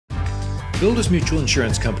Builders Mutual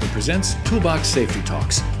Insurance Company presents Toolbox Safety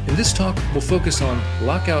Talks. In this talk, we'll focus on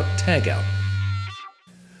Lockout Tagout.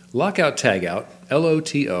 Lockout Tagout,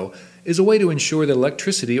 LOTO, is a way to ensure that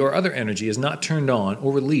electricity or other energy is not turned on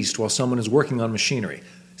or released while someone is working on machinery.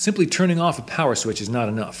 Simply turning off a power switch is not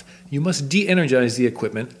enough. You must de-energize the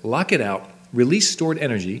equipment, lock it out, release stored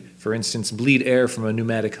energy, for instance bleed air from a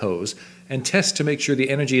pneumatic hose, and test to make sure the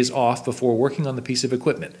energy is off before working on the piece of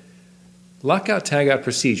equipment. Lockout Tagout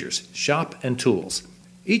procedures, shop and tools.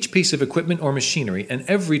 Each piece of equipment or machinery and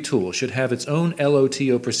every tool should have its own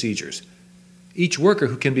LOTO procedures. Each worker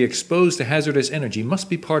who can be exposed to hazardous energy must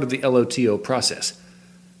be part of the LOTO process.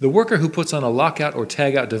 The worker who puts on a lockout or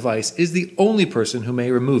tagout device is the only person who may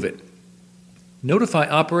remove it. Notify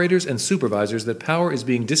operators and supervisors that power is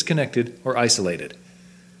being disconnected or isolated.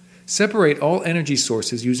 Separate all energy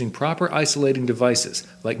sources using proper isolating devices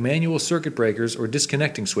like manual circuit breakers or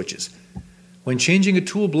disconnecting switches. When changing a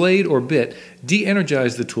tool blade or bit,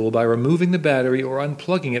 de-energize the tool by removing the battery or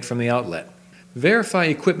unplugging it from the outlet. Verify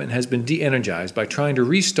equipment has been de-energized by trying to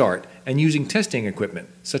restart and using testing equipment,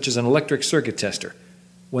 such as an electric circuit tester.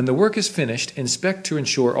 When the work is finished, inspect to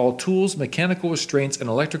ensure all tools, mechanical restraints, and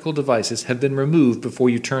electrical devices have been removed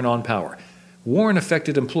before you turn on power. Warn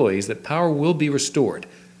affected employees that power will be restored.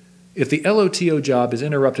 If the LOTO job is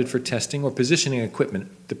interrupted for testing or positioning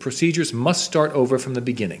equipment, the procedures must start over from the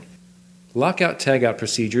beginning. Lockout Tagout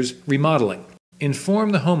procedures, remodeling.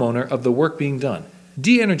 Inform the homeowner of the work being done.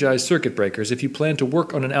 De-energize circuit breakers if you plan to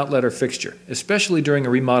work on an outlet or fixture, especially during a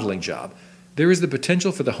remodeling job. There is the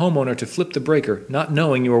potential for the homeowner to flip the breaker, not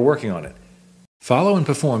knowing you are working on it. Follow and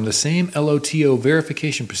perform the same LOTO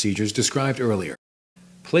verification procedures described earlier.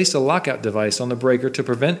 Place a lockout device on the breaker to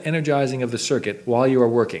prevent energizing of the circuit while you are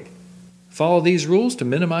working. Follow these rules to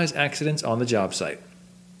minimize accidents on the job site.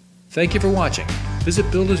 Thank you for watching. Visit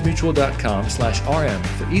buildersmutual.com/rm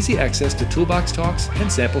for easy access to Toolbox talks and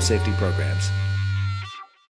sample safety programs.